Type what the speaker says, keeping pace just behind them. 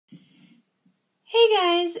Hey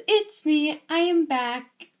guys, it's me. I am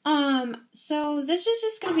back. So this is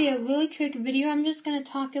just gonna be a really quick video. I'm just gonna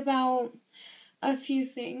talk about a few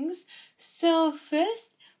things. So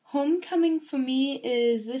first, homecoming for me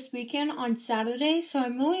is this weekend on Saturday, so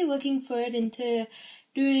I'm really looking forward into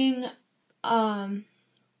doing my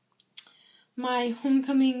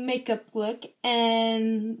homecoming makeup look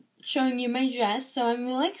and showing you my dress. So I'm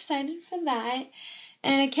really excited for that.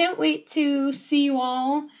 And I can't wait to see you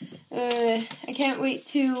all. I can't wait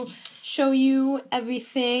to show you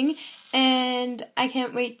everything. And I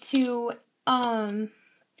can't wait to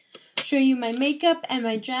show you my makeup and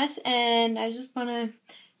my dress. And I just want to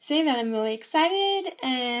say that I'm really excited.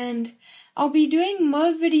 And I'll be doing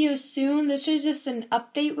more videos soon. This is just an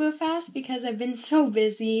update real fast because I've been so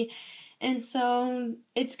busy. And so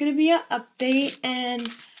it's going to be an update. And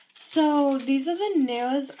so these are the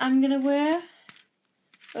nails I'm going to wear.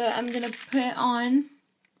 I'm going to put on.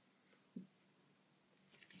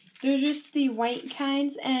 They're just the white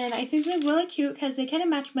kinds, and I think they're really cute because they kind of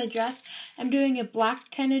match my dress. I'm doing a black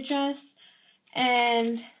kind of dress,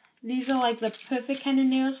 and these are like the perfect kind of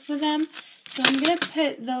nails for them. So I'm going to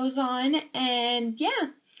put those on, and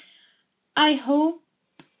yeah. I hope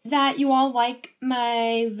that you all like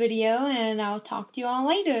my video, and I'll talk to you all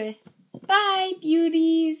later. Bye,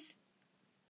 beauties!